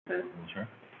Sure.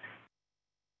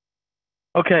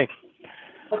 Okay.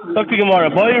 Dr. Gemara,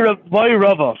 Boy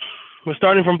Rava. We're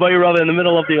starting from Boy Rava in the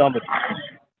middle of the Amud.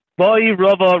 Boy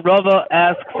Rava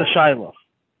asks the Shaila.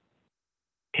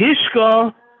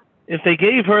 Hishka, if they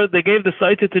gave the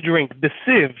Saita to drink, the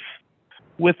sieve,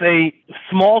 with a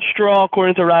small straw,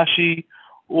 according to Rashi,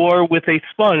 or with a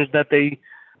sponge that they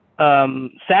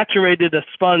saturated a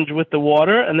sponge with the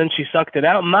water, and then she sucked it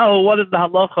out. Mahu, what is the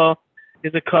halacha?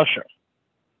 Is it kosher?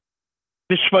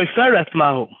 B'shvayferet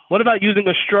mahu. What about using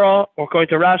a straw, or according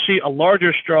to Rashi, a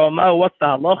larger straw? Mahu, what's the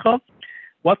halacha?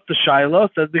 What's the shaila?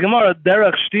 Says the Gemara,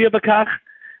 derech shtiya b'kach.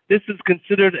 This is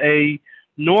considered a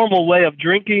normal way of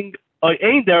drinking.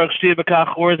 Ein derech shtiya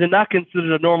b'kach, or is it not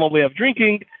considered a normal way of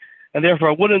drinking? And therefore,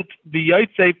 it wouldn't be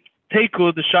yaitse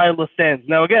teku. The shaila stands.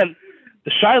 Now again,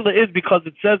 the shaila is because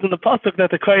it says in the pasuk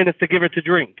that the kohen is to give her to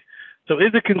drink. So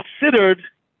is it considered,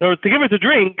 or to give her to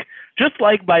drink, just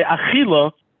like by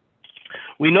achila?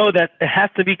 We know that it has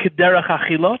to be kederach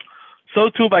achila. So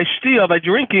too by shtia, by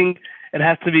drinking, it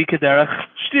has to be kederach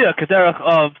shtia, kederach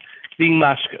of being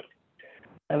mashka.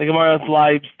 And the Gemara's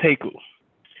lives teku.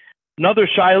 Another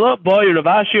shaila, boy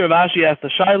Ravashi asked the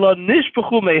shaila,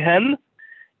 nishpachu mehen,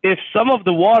 if some of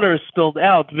the water is spilled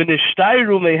out,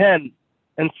 v'nishtayru mehen,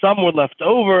 and some were left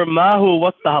over, mahu,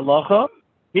 what's the halacha?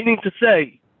 Meaning to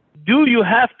say, do you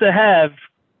have to have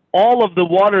all of the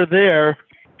water there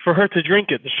for her to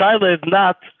drink it? The shaila is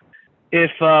not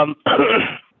if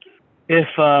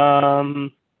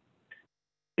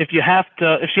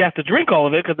she has to drink all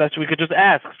of it, because that's we could just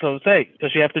ask. So say,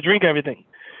 does she have to drink everything?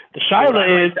 The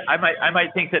shaila is I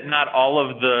might think that not all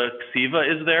of the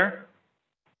ksiva is there.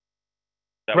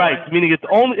 Right, why? meaning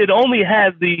it only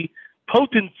has the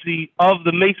potency of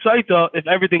the Meisaita if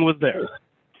everything was there.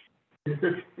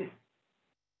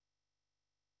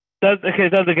 Says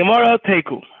the Gemara,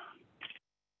 Teku.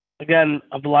 Again,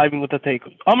 I'm living with the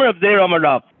Teku. Amar Rav Zera, Amar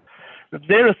Rav. Rav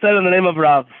Zera said in the name of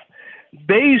Rav,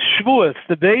 Beis Shvuas,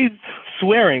 the Beis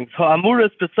swearings,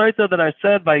 Ha'amuras B'Saita that I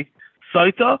said by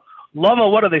Saita, Lama,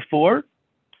 what are they for?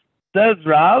 Says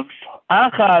Rav,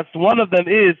 Achas, one of them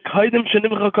is Kaidim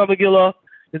Shenimcha Megillah,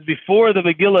 is before the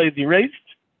Megillah is erased.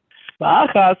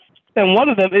 La'achas, and one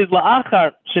of them is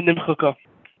La'achar Shenimcha,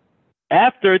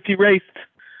 after it's erased.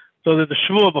 So there's the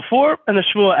Shvuah before and the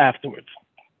Shvuah afterwards.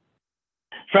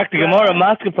 Frak the Gemara,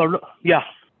 masking for yeah.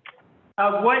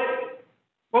 What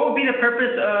would be the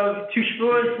purpose of two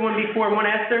Shvuahs, one before and one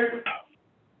after?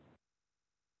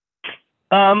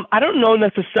 I don't know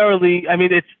necessarily. I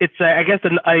mean, it's I guess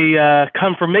a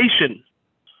confirmation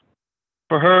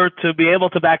for her to be able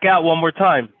to back out one more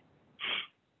time.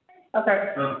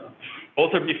 Okay.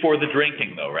 Both are before the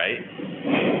drinking, though, right?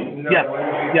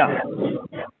 Yeah.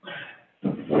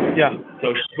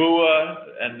 So shvuah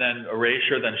and then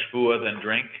erasure, then shvuah, then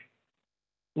drink.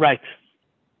 Right.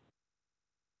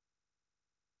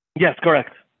 Yes,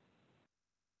 correct.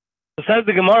 So says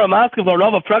the Gemara, Maskav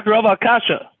Rava, Prak Rava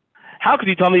Akasha. How could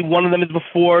you tell me one of them is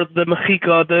before the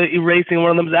mechika, the erasing,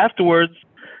 one of them is afterwards?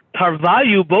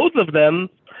 Tarvayu, both of them,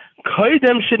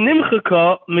 Koidem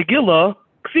Shenimchaka Megillah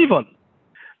Ksivon.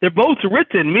 They're both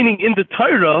written, meaning in the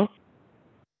Torah,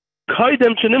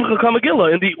 Koidem Shenimchaka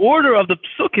Megillah. In the order of the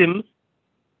psukim,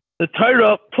 the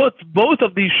Torah puts both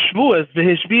of these shvuas, the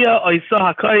Hishbia Isa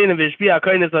HaKayin and Hishbia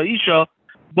HaKayin is Aisha,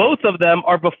 both of them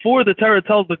are before the Torah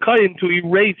tells the Kayin to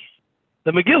erase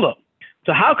the Megillah.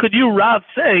 So how could you, Rav,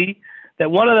 say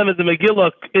that one of them is the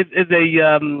Megillah, is a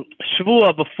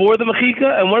Shvuah before the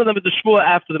Mechika, and one of them is the Shvuah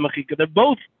after the Mechika? They're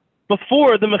both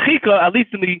before the Mechika, at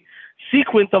least in the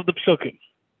sequence of the Psukim.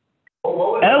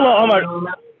 Ella Omar.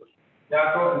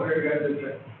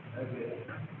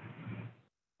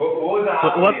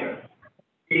 What?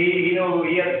 He knows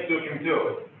he has the Psukim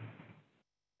too.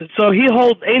 So he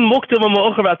holds Ein Muktam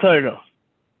Ma'ocher B'Torah.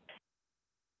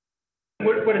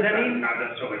 What does that mean? Not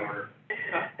necessarily order.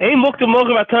 Ein Muktam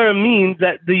Ma'ocher B'Torah means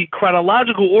that the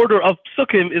chronological order of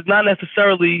Psukim is not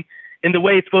necessarily in the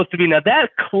way it's supposed to be. Now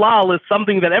that klal is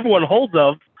something that everyone holds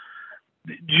of.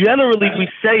 Generally, we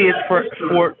say it for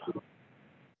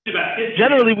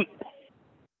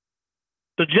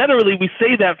generally we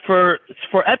say that for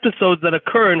episodes that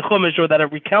occur in Chumash or that are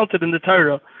recounted in the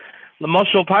Torah. The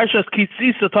Mashal Parshas Ki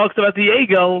Sisa talks about the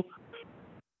Egel,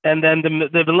 and then the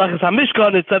Melechus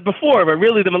HaMishkan is said before, but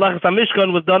really the Melechus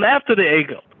HaMishkan was done after the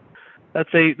Egel.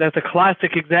 That's a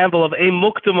classic example of Ein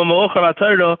Muktam Ma'ocher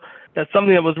B'Torah. That's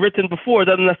something that was written before. It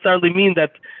doesn't necessarily mean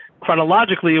that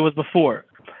chronologically it was before.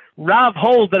 Rav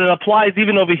holds that it applies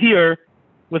even over here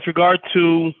with regard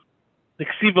to the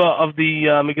Ksiva of the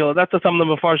Megillah. That's what some of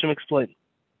the Mefarshim explain.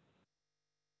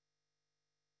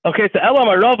 Okay, so Elam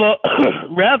Rava,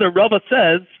 rather Rava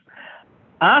says,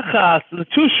 Achas, the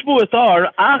two shvuas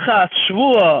are Achas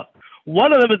shvua.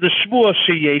 One of them is the shvua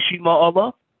sheyeshi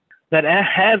ma'ala, that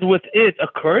has with it a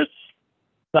curse.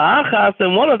 The Achas,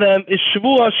 and one of them is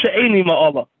shvua she'eni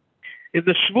ma'ala, is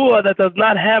the shvua that does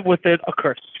not have with it a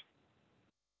curse.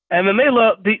 And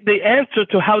the answer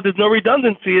to how there's no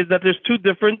redundancy is that there's two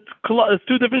different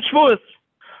shvuas.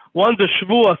 One's a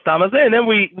shvua stamazeh, and then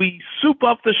we soup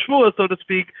up the shvua, so to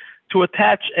speak, to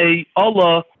attach a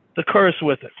Allah, the curse,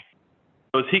 with it.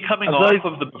 So is he coming off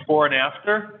of the before and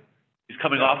after? He's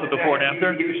coming off of before and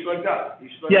after?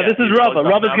 Yeah, this is Rava.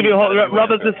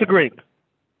 Rava's disagreeing.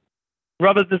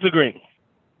 Rava's disagreeing.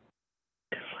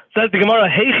 Says the Gemara,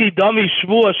 Heichi dami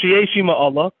shvua sheyeshi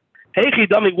ma'ala. Heichi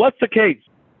dami, what's the case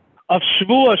of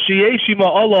shvua sheyeshi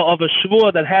ma'ala, of a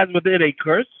shvua that has within a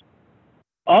curse?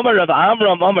 Amar Rav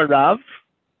Amram Amar Rav.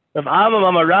 Rav Amram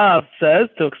Amar Rav says,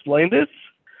 to explain this,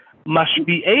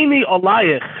 Mashbi'eni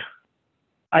alayich,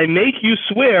 I make you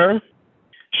swear,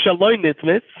 shaloi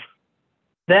nitmitz,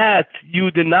 that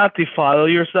you did not defile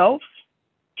yourself,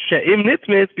 she'im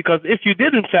nitmitz, because if you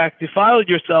did in fact defile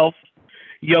yourself,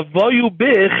 yavoyu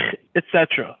bich,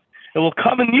 etc. It will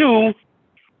come in you,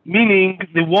 meaning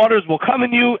the waters will come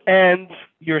in you, and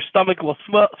your stomach will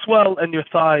swell, and your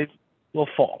thighs will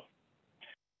fall.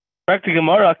 Back to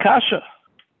Gemara, Kasha.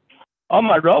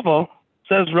 Amar Rava,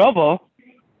 says Rava,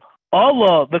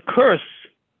 Allah, the curse,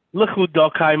 l'chud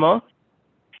kaima,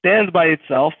 stands by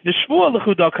itself. The shvua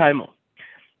l'chud kaima,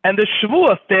 and the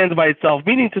shvua stands by itself.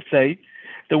 Meaning to say,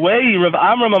 the way Rav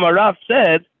Amram Amar Rav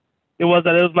said, it was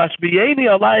mashbiyeni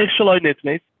alayich shaloi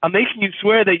nitmes. I'm making you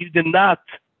swear that you did not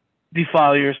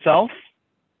defile yourself.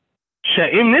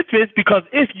 She'im nitmes, because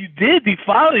if you did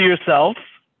defile yourself,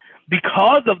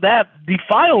 because of that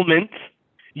defilement,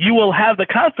 you will have the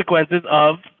consequences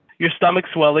of your stomach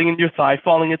swelling and your thigh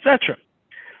falling, etc.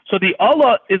 So the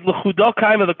Allah is l'chudo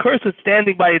kaima, the curse is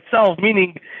standing by itself,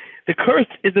 meaning the curse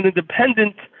is an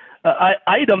independent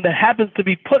item that happens to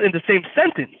be put in the same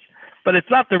sentence, but it's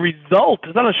not the result.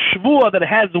 It's not a shvua that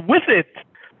has with it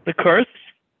the curse.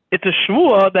 It's a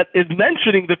shvua that is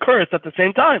mentioning the curse at the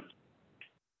same time.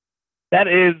 That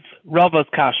is Rava's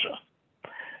kasha.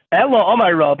 Ella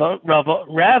Omar Rava,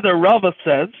 rather Rava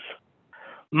says,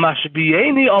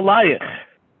 Mashbieni alayich,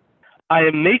 I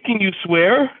am making you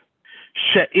swear,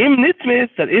 she'im nitmis,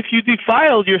 that if you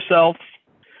defiled yourself,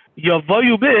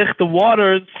 yavoyu bich, the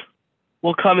waters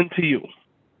will come into you.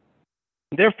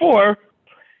 Therefore,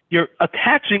 you're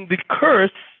attaching the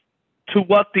curse to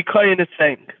what the Kohen is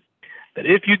saying. That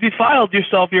if you defiled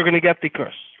yourself, you're going to get the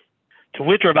curse. To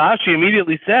which Rav Ashi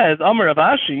immediately says, Amar Rav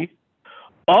Ashi,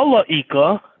 Allah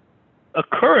ika, a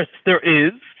curse there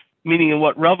is, meaning in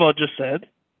what Rava just said,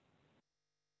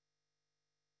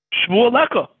 shvua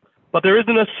leka, but there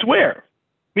isn't a swear.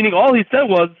 Meaning all he said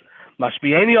was,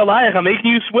 Mashbieni alayich, I'm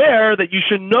making you swear that you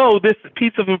should know this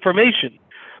piece of information.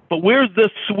 But where's the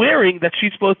swearing that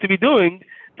she's supposed to be doing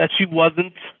that she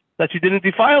didn't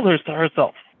defile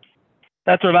herself?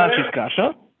 That's Rav Ashi's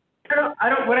kasha. What I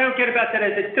don't get about that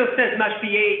is it still says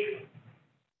mashbieni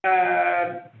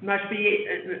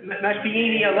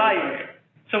alayich.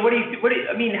 So what do you,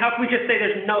 I mean, how can we just say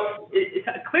there's no,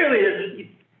 clearly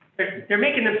they're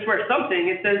making them swear something.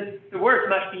 It says the word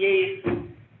mashbieni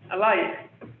alayich.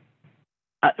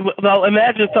 Well,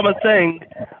 imagine someone saying,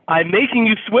 I'm making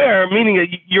you swear, meaning that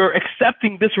you're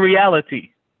accepting this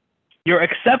reality. You're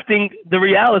accepting the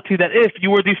reality that if you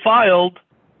were defiled,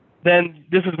 then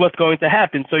this is what's going to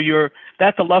happen. So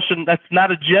that's a lashon, that's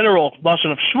not a general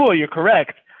lashon of shvua, you're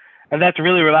correct. And that's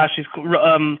really Rav Ashi's,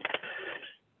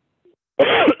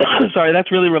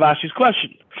 that's really Rav Ashi's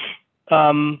question.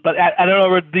 But I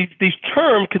don't know, these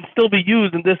terms can still be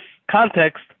used in this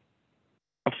context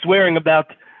of swearing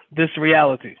about this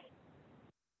reality.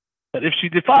 That if she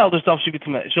defiled herself,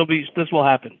 this will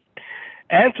happen.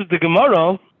 Answers the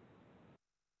Gemara,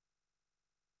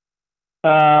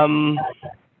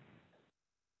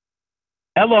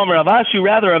 Elo Rav Ashi,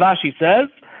 rather Rav Ashi says,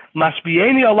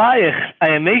 Mashbieni alayich, I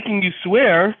am making you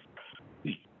swear,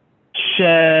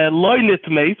 she'loi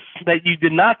nitmeis, that you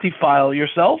did not defile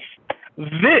yourself,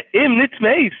 v'im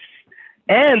nitmeis,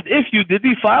 and if you did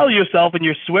defile yourself and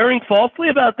you're swearing falsely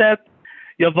about that,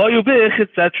 yavoyu bich,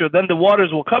 etc., then the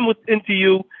waters will come into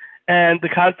you, and the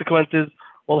consequences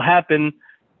will happen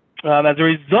as a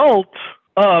result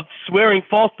of swearing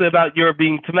falsely about your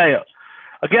being tamei.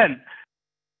 Again,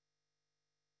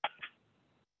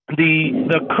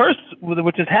 the curse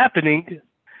which is happening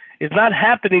is not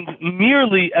happening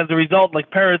merely as a result,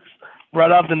 like Peretz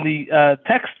brought up in the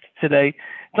text today.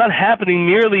 It's not happening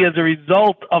merely as a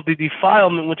result of the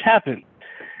defilement which happened.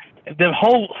 The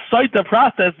whole Saita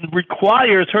process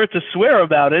requires her to swear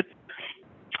about it,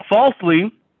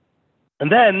 falsely,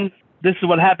 and then this is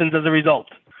what happens as a result.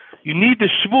 You need the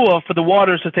shvuah for the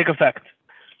waters to take effect.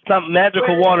 It's not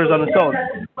magical waters on its own.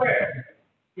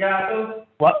 Yeah, so,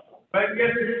 What? right, we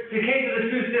have the case of the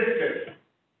two sisters,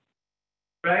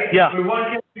 right? Yeah. Where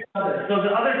one came to the other. So the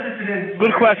other sister didn't.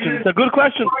 Good question. It's a good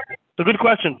question. It's a good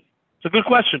question. It's a good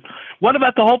question. What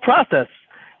about the whole process?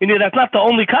 You know, that's not the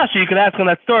only kasha you could ask on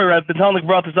that story. Right? B'Talnik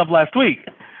brought this up last week.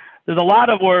 There's a lot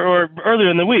of, or earlier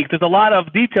in the week, there's a lot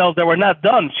of details that were not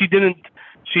done. She didn't,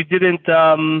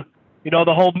 you know,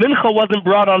 the whole mincha wasn't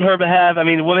brought on her behalf. I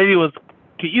mean, well, maybe it was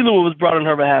Ke'ilu was brought on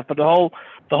her behalf, but the whole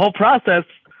process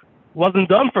wasn't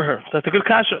done for her. That's a good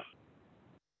kasha.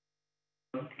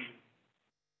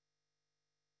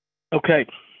 Okay.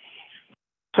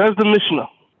 Says the Mishnah.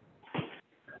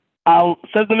 Al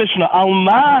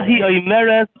ma hi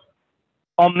oimeret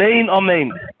amen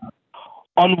amen.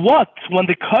 On what? When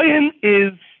the kohen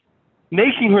is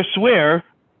making her swear,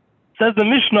 says the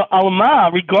Mishnah, al ma,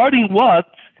 regarding what,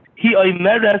 hi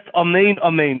oimeret amen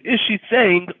amen. Is she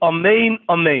saying amen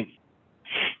amen?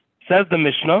 Says the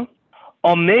Mishnah,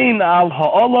 amen al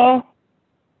ha'ala,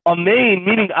 amen,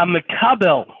 meaning I'm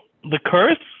mekabel, the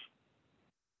curse,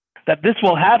 that this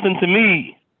will happen to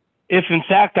me if in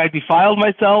fact I defiled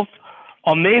myself,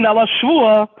 amen ala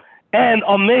shvua, and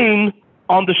amen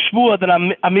on the shvua that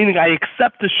I'm meaning I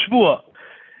accept the shvua.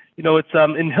 You know, it's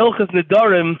in Hilchas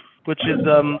Nedarim, which is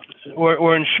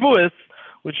or in Shvuas,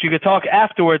 which you could talk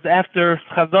afterwards, after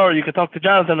Chazar, you could talk to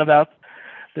Jonathan about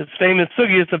this famous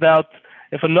sugyas about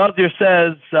if a Nazir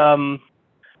says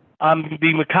I'm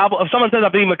being makabel, if someone says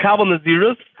I'm being makabel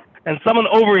Nazirus, and someone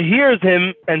overhears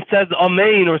him and says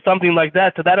amen or something like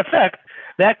that to that effect,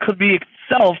 that could be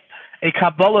itself a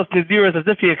Kabbalah's Nazirus, as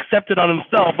if he accepted on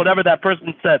himself whatever that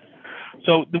person said.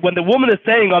 So when the woman is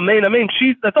saying amen, amen,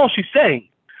 that's all she's saying.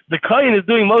 The kohen is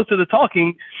doing most of the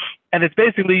talking, and it's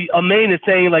basically amen is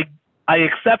saying like I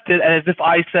accept it, and as if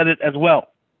I said it as well.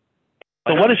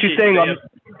 So what is she saying?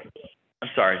 I'm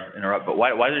sorry to interrupt, but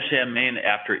why does she say amen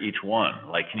after each one?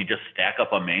 Like, can you just stack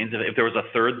up amens? If there was a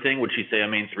third thing, would she say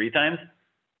amen 3 times?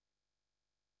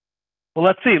 Well,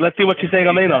 let's see what she's saying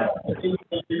amen on. Isn't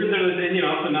there the thing,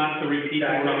 also not to repeat the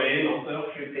word amen also?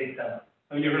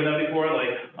 Haven't you heard of that before?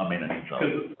 Like, Amen and so.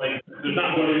 because, like, there's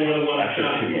not more than one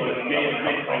shot.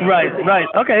 Right.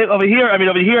 Okay, over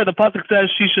here, the pasuk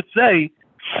says she should say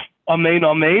amen,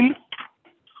 amen.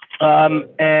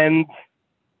 And,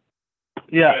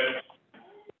 yeah.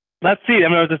 Let's see. I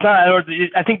mean, it's not.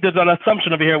 I think there's an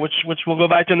assumption over here, which we'll go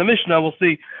back to in the Mishnah. We'll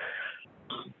see.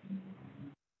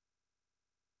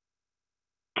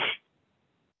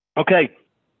 Okay.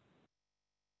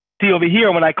 See over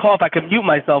here, when I cough, I can mute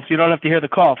myself, so you don't have to hear the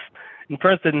cough. In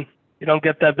person, you don't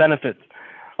get that benefit.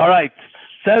 All right.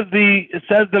 Says the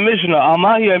Mishnah.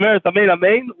 Almahi Ameret Amen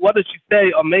Amen. What does she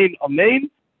say? Amen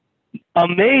Amen.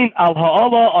 Amen al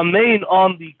ha'ala. Amen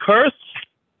on the curse.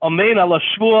 Amen ala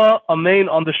shvua, amen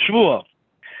on the shvua.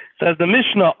 Says the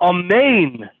Mishnah,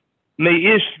 amen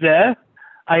meish zeh.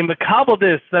 I makabel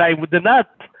this, that I did not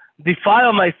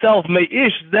defile myself,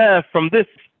 meish zeh, from this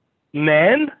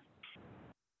man.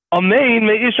 Amen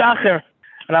meish acher.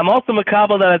 And I'm also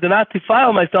makabel that I did not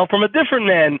defile myself from a different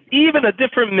man, even a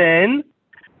different man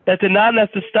that did not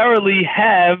necessarily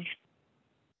have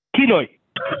kinoi.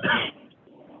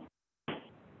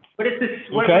 What is this?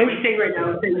 What are we saying right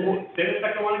now? Say the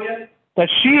second one again? That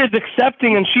she is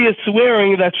accepting and she is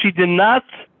swearing that she did not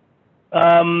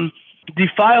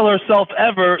defile herself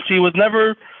ever. She was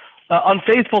never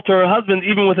unfaithful to her husband,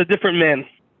 even with a different man.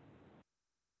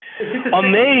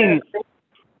 Amen.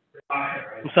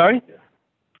 I'm sorry?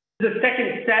 The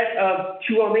second set of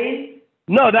 2 amen?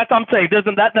 No, that's what I'm saying.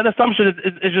 That assumption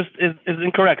is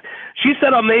incorrect. She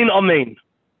said amen, amen.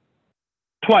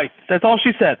 Twice. That's all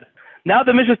she said. Now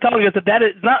the Mishnah is telling us that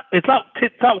it's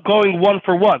not going one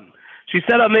for one. She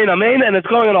said amen, amen, and it's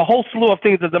going on a whole slew of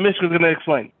things that the Mishnah is going to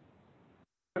explain.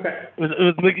 Okay.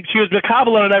 She was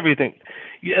mekabel on everything,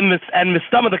 and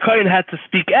Mistama the Kohen had to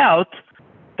speak out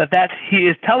that he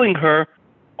is telling her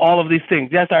all of these things.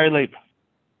 Yes, Ari Leib.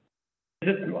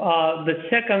 The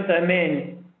second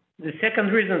the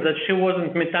second reason that she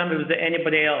wasn't mitameh with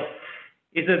anybody else,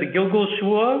 is it the Gilgul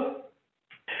Shua?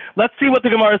 Let's see what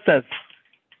the Gemara says.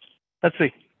 Let's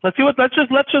just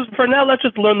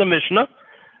learn the Mishnah.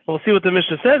 We'll see what the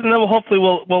Mishnah says, and then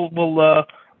we'll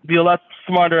be a lot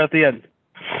smarter at the end.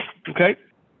 Okay?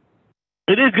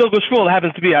 It is Gilgul Shvua. It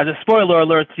happens to be. As a spoiler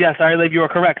alert, yes, I believe you are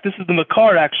correct. This is the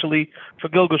Makar actually for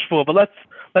Gilgul Shvua, but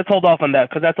let's hold off on that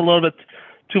because that's a little bit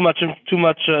too much.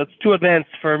 It's too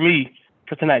advanced for me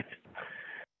for tonight.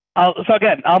 So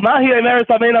again, Al Mahi Emeres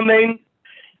Amen Amen.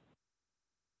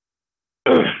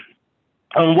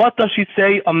 And what does she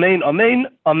say? Amen, amen,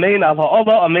 amen al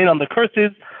ha'ala, amen on the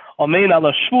curses, amen al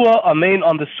shvua, amen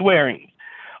on the swearing.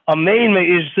 Amen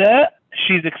me'izeh,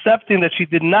 she's accepting that she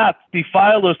did not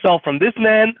defile herself from this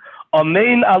man.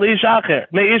 Amen al ish acher,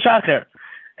 me'ish acher.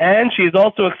 And she is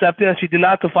also accepting that she did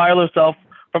not defile herself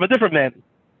from a different man.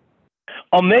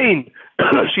 Amen,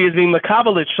 she is being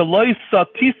makabelit, shaloi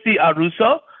satisi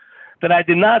arusa, that I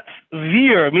did not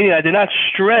veer, meaning I did not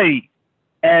stray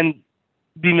and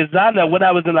be mizana when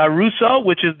I was in arusa,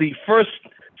 which is the first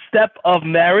step of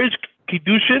marriage,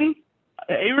 kiddushin.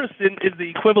 Erusin is the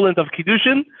equivalent of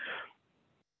kiddushin.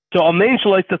 So amen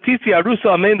shaloi satisi arusa,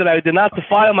 amen that I did not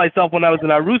defile myself when I was in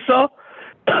arusa,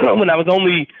 when I was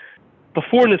only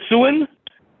before nisuin,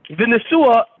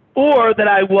 v'nisua, or that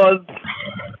I was,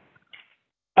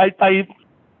 I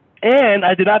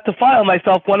did not defile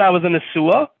myself when I was in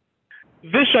nisua,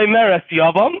 v'shaymeres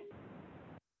yavam.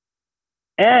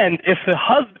 And if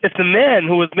the man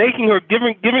who was making her,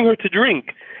 giving her to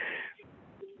drink,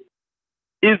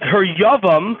 is her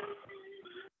yavam,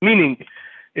 meaning,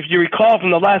 if you recall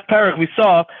from the last parak we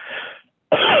saw,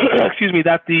 excuse me,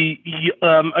 that the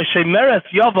a shemeres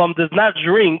yavam does not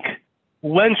drink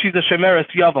when she's a shemeres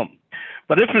yavam.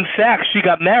 But if in fact she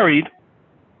got married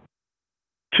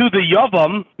to the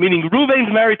yavam, meaning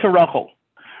Reuven's married to Rachel,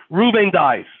 Reuven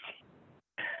dies.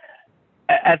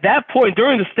 At that point,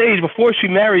 during the stage before she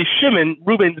marries Shimon,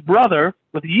 Reuben's brother,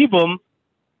 with Yibum,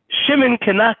 Shimon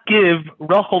cannot give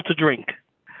Rachel to drink.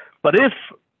 But if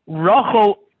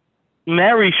Rachel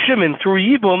marries Shimon through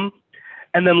Yibum,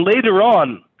 and then later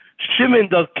on, Shimon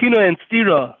does kina and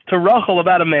stira to Rachel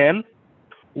about a man,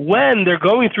 when they're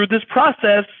going through this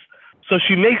process, so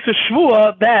she makes a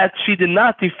shvua that she did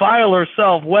not defile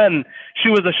herself when she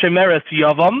was a shemeres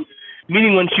yavam,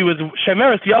 meaning when she was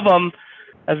shemeres yavam,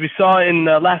 as we saw in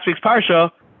last week's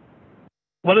parsha.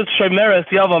 What does shemeres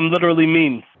yavam literally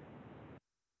mean?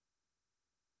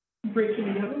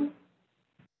 Breaking yavam?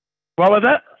 What was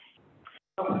that?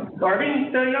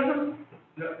 Guarding the yavam?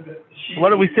 What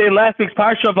did we say in last week's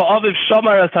parsha of Aviv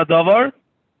Shamar as Hadavar?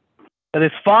 That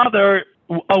his father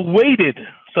awaited.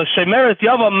 So shemeres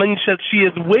yavam means that she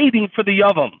is waiting for the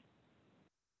yavam.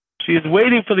 She is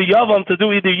waiting for the yavam to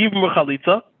do either yibum or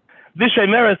chalitza. This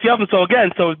shemeres yavam. So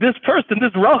again, so this person,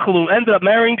 this Rachel who ended up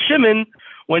marrying Shimon,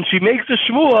 when she makes a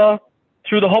shvua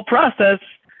through the whole process,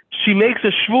 she makes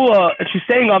a shvua and she's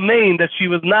saying amen that she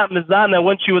was not mizana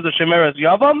when she was a shemeres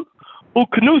yavam,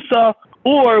 uknusa,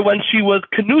 or when she was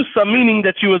knusa, meaning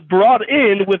that she was brought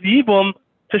in with yibum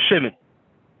to Shimon.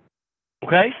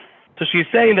 Okay, so she's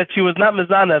saying that she was not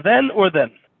mizana then or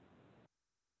then.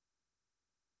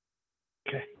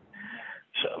 Okay,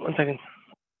 so 1 second.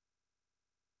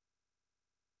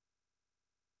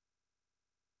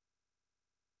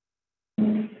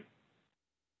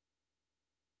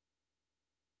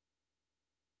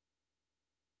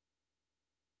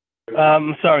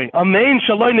 Sorry. Amen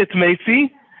shaloi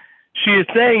nitmesi. She is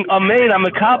saying, amen, I'm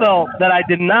a kabel that I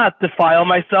did not defile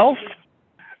myself.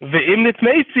 Ve'im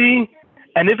nitmesi.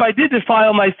 And if I did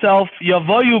defile myself,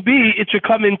 yavoyu bi, it should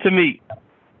come into me.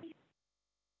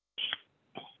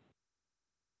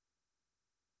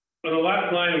 So the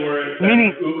last line where it says,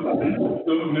 Meaning,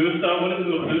 uknusa, what is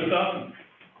uknusa?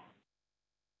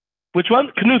 which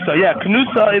one? Knusa, yeah.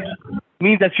 Knusa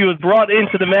means that she was brought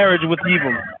into the marriage with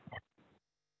Yibum.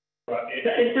 Is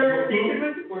there a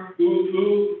statement or?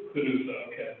 Knusa,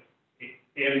 okay.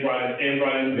 And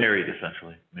Brian. Married,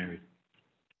 essentially, married.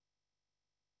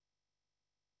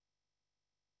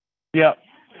 Yeah.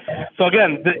 So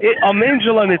again, amen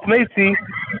shalom nitmesi,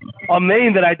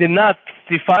 amen that I did not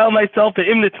defile myself, the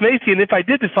im nitmesi, and if I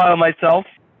did defile myself,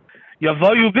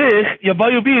 yavayu bi,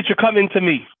 it should come into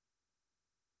me.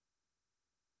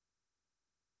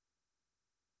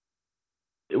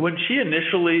 When she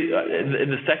initially, in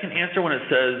the second answer, when it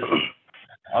says,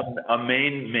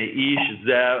 amen me'ish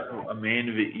zeh, amen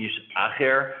ve'ish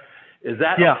acher, is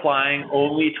that applying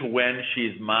only to when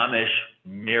she's mamish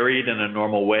married in a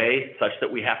normal way, such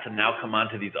that we have to now come on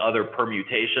to these other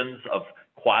permutations of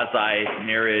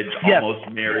quasi-marriage,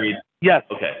 almost married? Yes.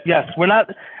 Okay. Yes. We'll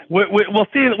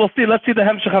see. Let's see the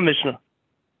Hemshech HaMishnah.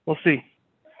 We'll see.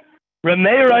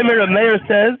 Rameir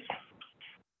says,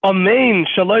 amen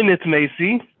shaloi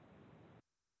nitmesi.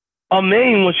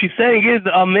 Amen, what she's saying is,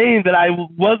 amen, that I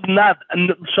was not,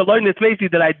 shaloi nitmesi,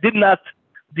 that I did not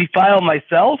defile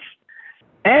myself,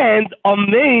 and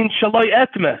amen shaloi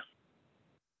etmeh.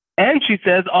 And she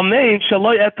says, amen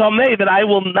shaloi etameh, that I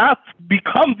will not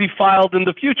become defiled in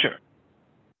the future.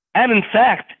 And in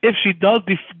fact, if she does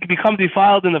become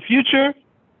defiled in the future,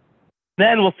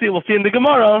 then we'll see in the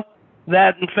Gemara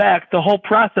that, in fact, the whole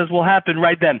process will happen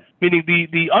right then. Meaning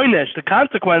the oynesh, the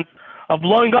consequence of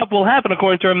blowing up will happen,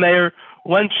 according to her mayor,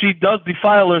 when she does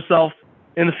defile herself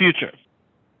in the future.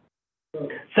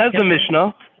 Says the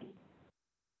Mishnah.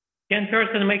 Can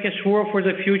person make a swore for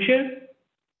the future?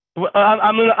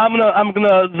 I'm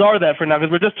gonna zar that for now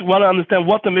because we just want to understand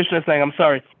what the Mishnah is saying. I'm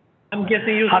sorry. I'm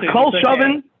getting used to it. Hakol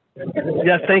Shavin.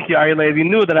 Yes, thank you, Ari Levi. You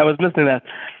knew that I was missing that.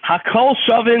 Hakol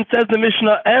Shavin, says the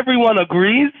Mishnah, everyone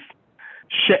agrees,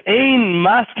 she'ein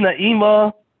masna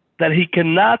ima, that he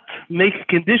cannot make a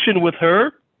condition with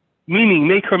her, meaning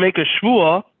make her make a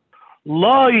shvua,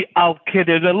 loy al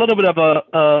kidder. There's a little bit of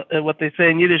a what they say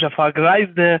in Yiddish, a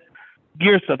vergreiste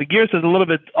girsa. The girsa is a little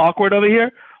bit awkward over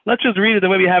here. Let's just read it the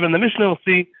way we have it in the Mishnah. We'll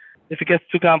see if it gets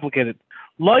too complicated.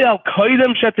 Loy al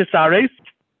koidem shetisares,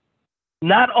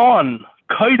 not on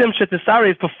koidem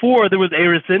shetisares, before there was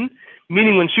erisin,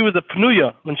 meaning when she was a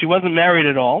pnuya, when she wasn't married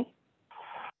at all.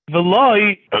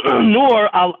 V'loy nor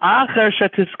al acher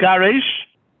shetiskaresh,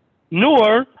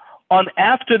 nor on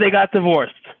after they got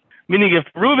divorced. Meaning if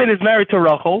Reuven is married to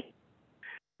Rachel,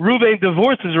 Reuven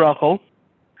divorces Rachel,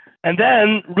 and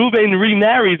then Reuven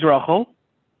remarries Rachel,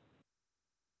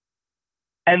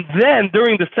 and then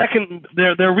during the second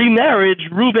their remarriage,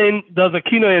 Reuven does a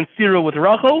kinoi and sira with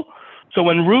Rachel. So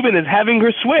when Reuven is having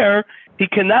her swear, he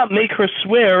cannot make her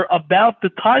swear about the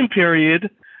time period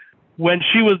when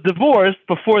she was divorced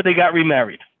before they got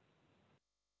remarried.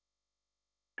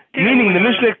 Meaning, the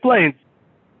Mishnah explains,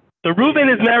 so Reuven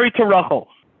is married to Rachel.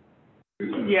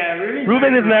 Yeah,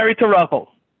 Reuven is married to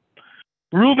Rachel.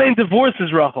 Reuven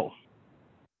divorces Rachel.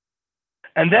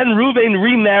 And then Reuven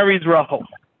remarries Rachel.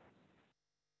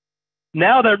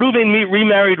 Now that Reuven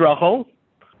remarried Rachel,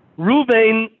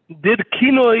 Reuven did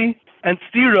kinoi and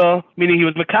stira, meaning he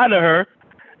was mekana her,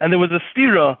 and there was a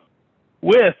stira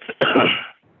with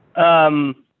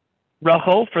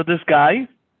Rachel for this guy.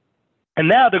 And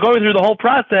now they're going through the whole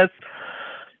process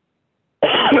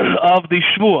of the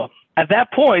shvua. At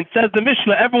that point, says the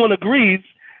Mishnah, everyone agrees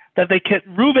that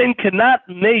Reuven cannot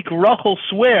make Rachel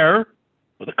swear,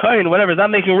 or the kohen, whatever, is not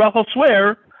making Rachel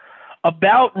swear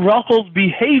about Rachel's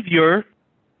behavior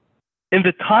in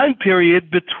the time period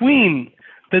between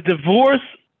the divorce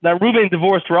that Reuven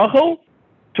divorced Rachel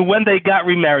to when they got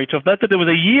remarried. So if that's it, there was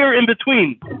a year in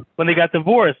between when they got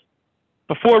divorced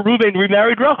before Reuven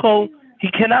remarried Rachel, he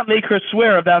cannot make her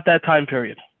swear about that time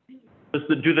period.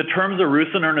 Do the terms of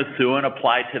Rusin or Nasuin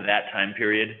apply to that time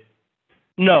period?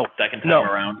 No. Second time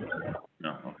around?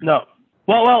 No. Okay. No.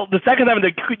 Well, the second time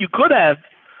you could have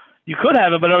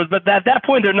it, but at that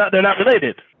point they're not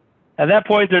related. At that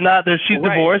point she's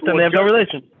divorced and they have no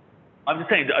relation. I'm just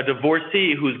saying, a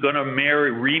divorcee who's going to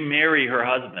remarry her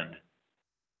husband,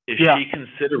 is she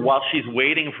considered, while she's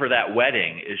waiting for that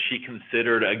wedding, is she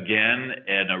considered again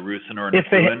an Arusin or an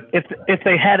Nasuin? If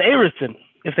they had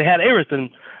Erisin,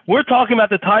 we're talking about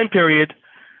the time period.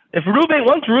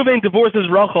 Once Reuven divorces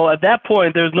Rachel, at that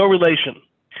point there's no relation.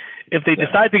 If they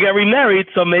decide to get remarried,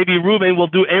 so maybe Reuven will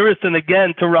do Erisin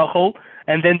again to Rachel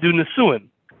and then do Nasuin.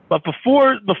 But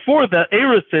before the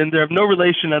Erisin, they have no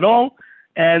relation at all,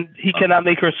 and he cannot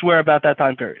make her swear about that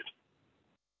time period.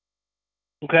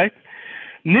 Okay?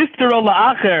 Nistero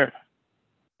la'acher,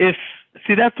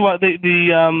 that's what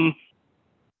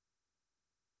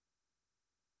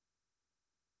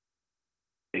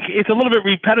it's a little bit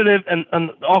repetitive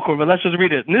and awkward, but let's just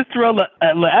read it. Nistero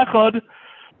la'echad,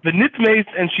 v'nitmes,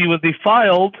 and she was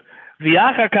defiled,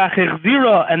 v'achar kach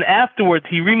echzira, and afterwards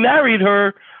he remarried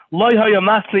her, loy haya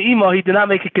masna ima, he did not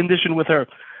make a condition with her.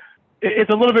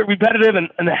 It's a little bit repetitive and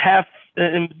half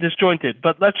disjointed,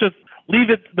 but let's just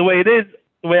leave it the way it is,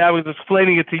 the way I was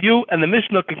explaining it to you, and the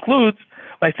Mishnah concludes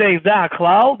by saying, Zah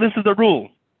klal, this is the rule.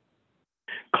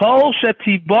 Kol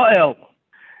sheti ba'el,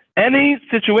 any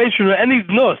situation or any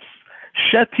znus,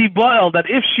 sheti ba'el, that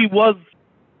if she was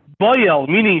ba'el,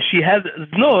 meaning she has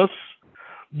znus,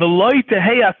 v'loy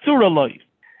tehei asura loy,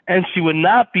 and she would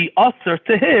not be usher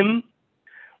to him,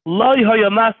 loy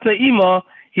hayamasna ima,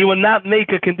 he would not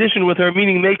make a condition with her,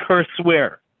 meaning make her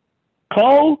swear.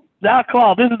 Kol, that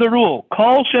klal, this is the rule.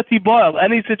 Kol sheti ba'el,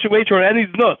 any situation or any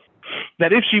znus,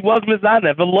 that if she was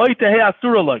mizaneh, v'loy tehei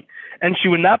asura loy, and she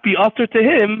would not be usher to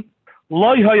him,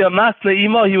 loy hayamasna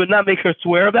ima, he would not make her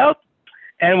swear about.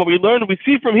 And what we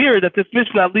see from here that this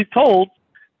Mishnah at least told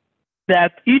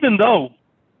that even though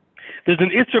there's an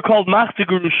Isser called Machzir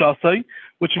Gurushasai,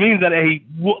 which means that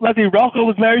let's say Rachel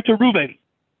was married to Reuven.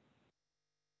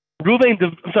 Reuven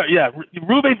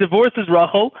divorces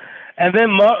Rachel, and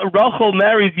then Rachel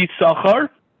marries Yisachar,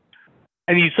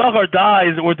 and Yisachar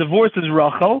dies or divorces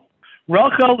Rachel.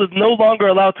 Rachel is no longer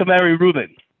allowed to marry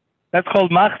Reuven. That's called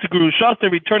Machzir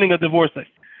Gurushasai, returning a divorcee.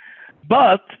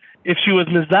 But if she was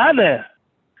mizaneh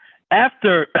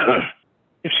after,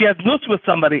 if she had nus with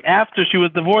somebody after she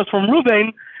was divorced from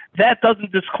Reuben, that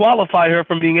doesn't disqualify her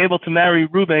from being able to marry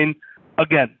Reuben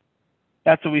again.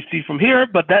 That's what we see from here.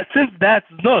 But that since that's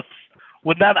nus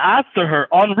would not answer her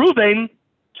on Reuben,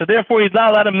 so therefore he's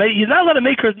not allowed to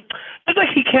make her. Just like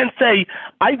he can't say,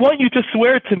 "I want you to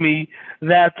swear to me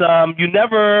that you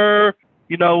never,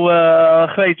 you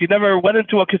never went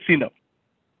into a casino."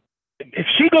 If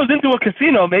she goes into a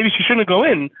casino, maybe she shouldn't go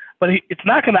in, but it's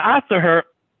not going to answer her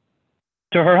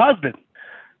to her husband.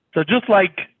 So just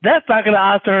like that's not going to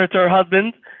answer her to her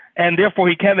husband, and therefore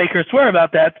he can't make her swear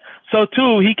about that, so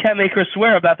too he can't make her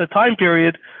swear about the time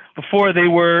period before they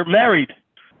were married.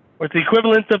 Or it's the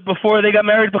equivalent of before they got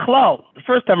married b'chlal. The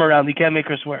first time around, he can't make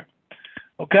her swear.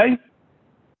 Okay?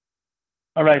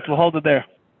 All right, we'll hold it there.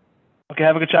 Okay,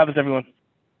 have a good Shabbos, everyone.